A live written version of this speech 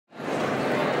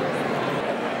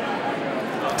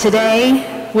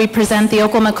Today, we present the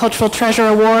Oklahoma Cultural Treasure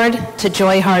Award to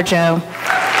Joy Harjo.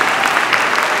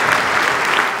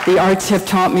 The arts have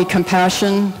taught me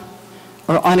compassion,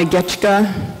 or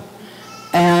anagechka,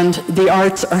 and the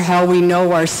arts are how we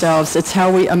know ourselves. It's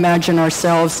how we imagine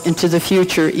ourselves into the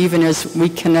future, even as we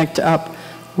connect up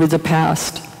with the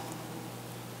past.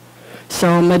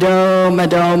 So Mado,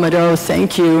 Mado, Mado,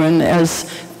 thank you. And as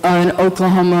an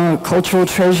Oklahoma cultural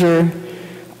treasure,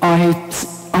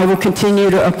 I will continue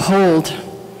to uphold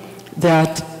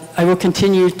that. I will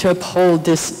continue to uphold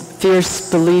this fierce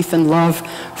belief and love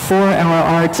for our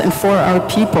arts and for our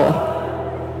people.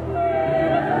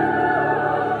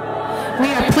 We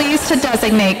are pleased to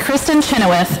designate Kristin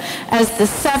Chenoweth as the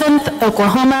 7th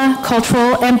Oklahoma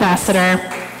Cultural Ambassador.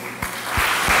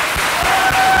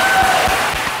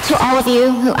 To all of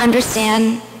you who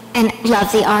understand and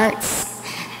love the arts,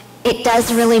 it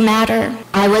does really matter.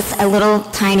 I was a little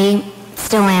tiny,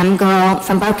 still am, girl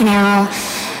from Broken Arrow.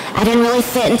 I didn't really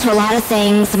fit into a lot of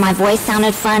things. My voice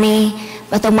sounded funny,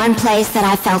 but the one place that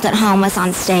I felt at home was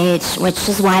on stage, which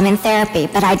is why I'm in therapy,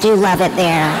 but I do love it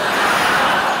there.